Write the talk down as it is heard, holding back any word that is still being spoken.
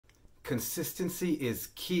Consistency is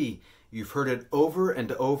key. You've heard it over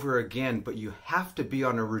and over again, but you have to be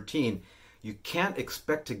on a routine. You can't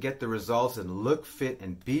expect to get the results and look fit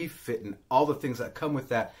and be fit and all the things that come with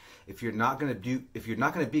that if you're not going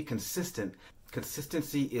to be consistent.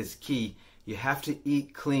 Consistency is key. You have to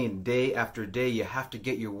eat clean day after day. You have to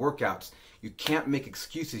get your workouts. You can't make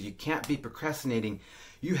excuses. You can't be procrastinating.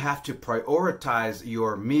 You have to prioritize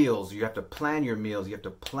your meals. You have to plan your meals. You have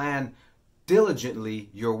to plan diligently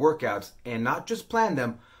your workouts, and not just plan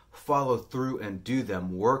them, follow through and do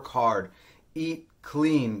them. Work hard, eat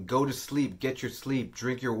clean, go to sleep, get your sleep,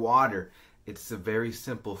 drink your water. It's a very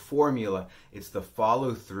simple formula. It's the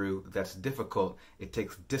follow through that's difficult. It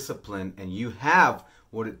takes discipline, and you have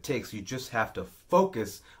what it takes. You just have to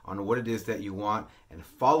focus on what it is that you want and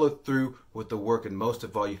follow through with the work. And most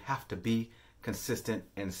of all, you have to be consistent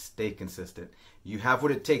and stay consistent. You have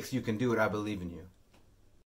what it takes. You can do it. I believe in you.